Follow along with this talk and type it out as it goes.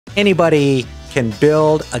Anybody can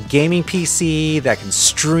build a gaming PC that can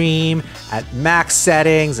stream at max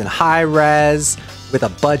settings and high res with a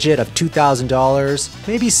budget of $2,000.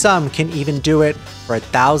 Maybe some can even do it for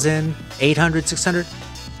 $1,000, $800,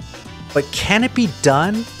 $600. But can it be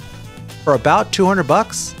done for about 200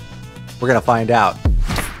 bucks? We're gonna find out.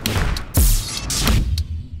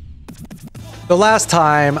 The last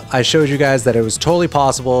time I showed you guys that it was totally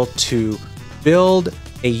possible to build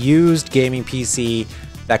a used gaming PC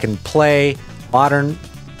that can play modern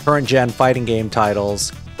current gen fighting game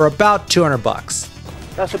titles for about 200 bucks.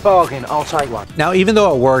 That's a bargain, I'll take one. Now, even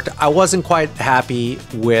though it worked, I wasn't quite happy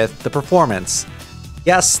with the performance.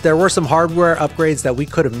 Yes, there were some hardware upgrades that we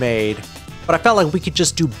could have made, but I felt like we could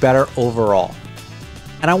just do better overall.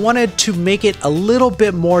 And I wanted to make it a little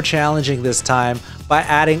bit more challenging this time by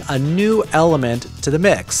adding a new element to the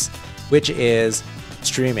mix, which is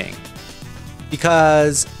streaming.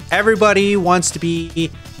 Because everybody wants to be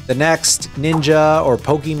the next Ninja or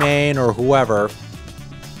Pokimane or whoever,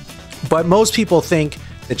 but most people think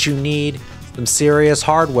that you need some serious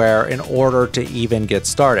hardware in order to even get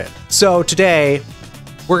started. So today,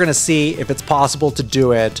 we're gonna see if it's possible to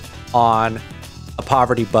do it on a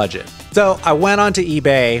poverty budget. So I went onto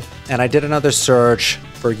eBay and I did another search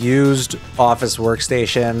for used office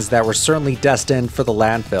workstations that were certainly destined for the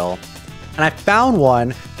landfill. And I found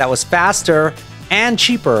one that was faster and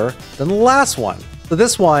cheaper than the last one. So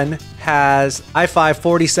this one has i5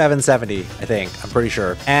 4770, I think, I'm pretty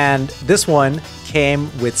sure. And this one came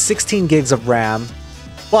with 16 gigs of RAM,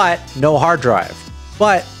 but no hard drive.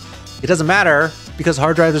 But it doesn't matter because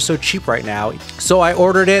hard drives are so cheap right now. So I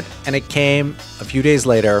ordered it and it came a few days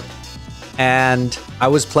later and I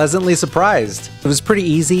was pleasantly surprised. It was pretty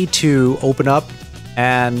easy to open up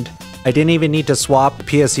and I didn't even need to swap the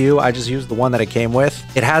PSU. I just used the one that it came with.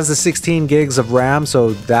 It has the 16 gigs of RAM,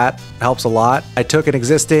 so that helps a lot. I took an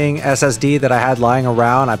existing SSD that I had lying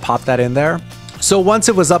around. I popped that in there. So once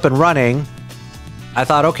it was up and running, I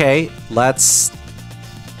thought, okay, let's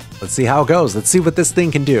see how it goes. Let's see what this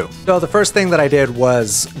thing can do. So the first thing that I did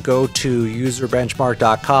was go to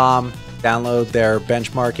userbenchmark.com, download their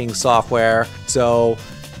benchmarking software. So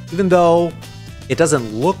even though it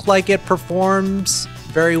doesn't look like it performs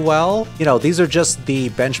very well, you know, these are just the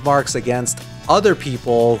benchmarks against other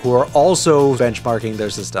people who are also benchmarking their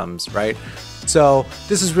systems, right? So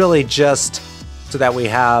this is really just so that we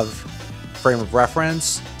have frame of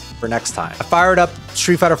reference for next time. I fired up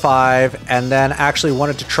Street Fighter V and then actually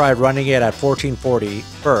wanted to try running it at 1440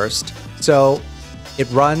 first. So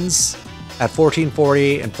it runs at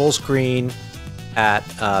 1440 in full screen at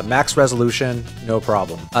max resolution, no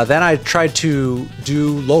problem. Then I tried to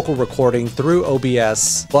do local recording through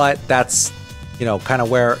OBS, but that's, you know, kind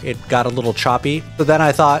of where it got a little choppy. So then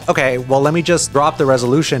I thought, okay, well, let me just drop the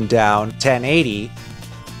resolution down 1080,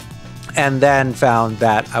 and then found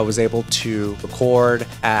that I was able to record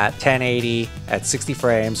at 1080 at 60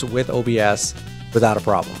 frames with OBS without a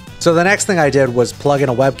problem. So the next thing I did was plug in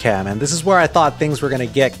a webcam, and this is where I thought things were gonna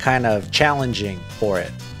get kind of challenging for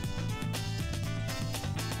it.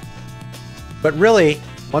 But really,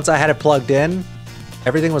 once I had it plugged in,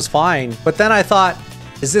 everything was fine. But then I thought,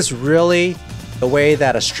 is this really the way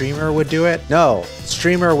that a streamer would do it? No,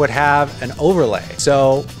 streamer would have an overlay.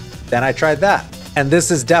 So then I tried that. And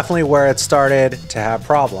this is definitely where it started to have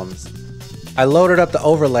problems. I loaded up the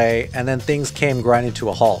overlay and then things came grinding to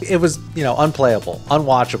a halt. It was, you know, unplayable,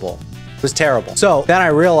 unwatchable. It was terrible. So then I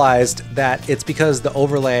realized that it's because the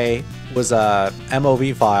overlay was a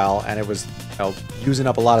MOV file and it was, you know, using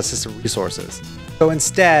up a lot of system resources. So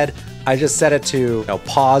instead, I just set it to, you know,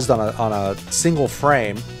 paused on a single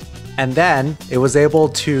frame, and then it was able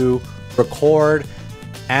to record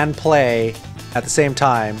and play at the same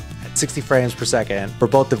time at 60 frames per second for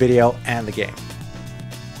both the video and the game.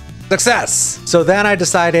 Success! So then I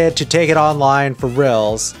decided to take it online for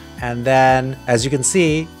reals, and then, as you can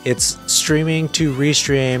see, it's streaming to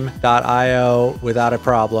restream.io without a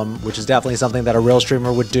problem, which is definitely something that a real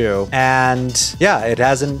streamer would do. And yeah, it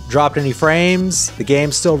hasn't dropped any frames. The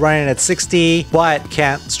game's still running at 60, but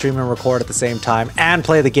can't stream and record at the same time and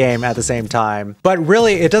play the game at the same time. But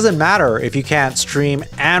really, it doesn't matter if you can't stream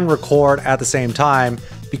and record at the same time,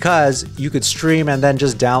 because you could stream and then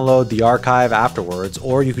just download the archive afterwards,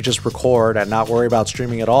 or you could just record and not worry about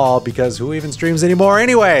streaming at all, because who even streams anymore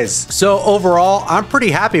anyways? So overall, I'm pretty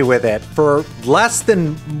happy with it. For less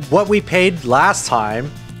than what we paid last time,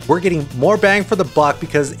 we're getting more bang for the buck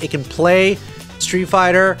because it can play Street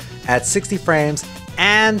Fighter at 60 frames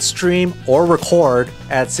and stream or record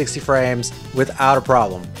at 60 frames without a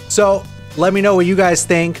problem. So let me know what you guys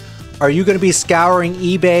think. Are you gonna be scouring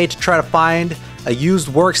eBay to try to find a used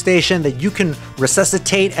workstation that you can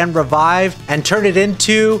resuscitate and revive and turn it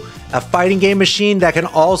into a fighting game machine that can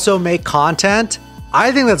also make content,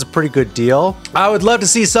 I think that's a pretty good deal. I would love to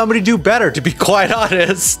see somebody do better, to be quite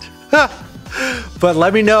honest. But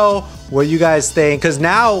let me know what you guys think, because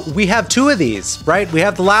now we have 2 of these, right? We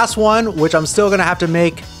have the last one, which I'm still gonna have to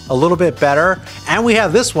make a little bit better, and we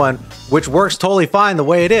have this one, which works totally fine the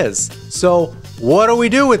way it is. So what do we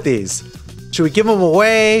do with these? Should we give them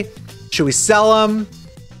away? Should we sell them?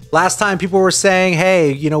 Last time people were saying,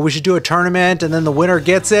 hey, you know, we should do a tournament and then the winner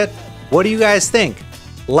gets it. What do you guys think?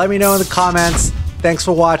 Let me know in the comments. Thanks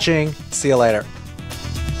for watching. See you later.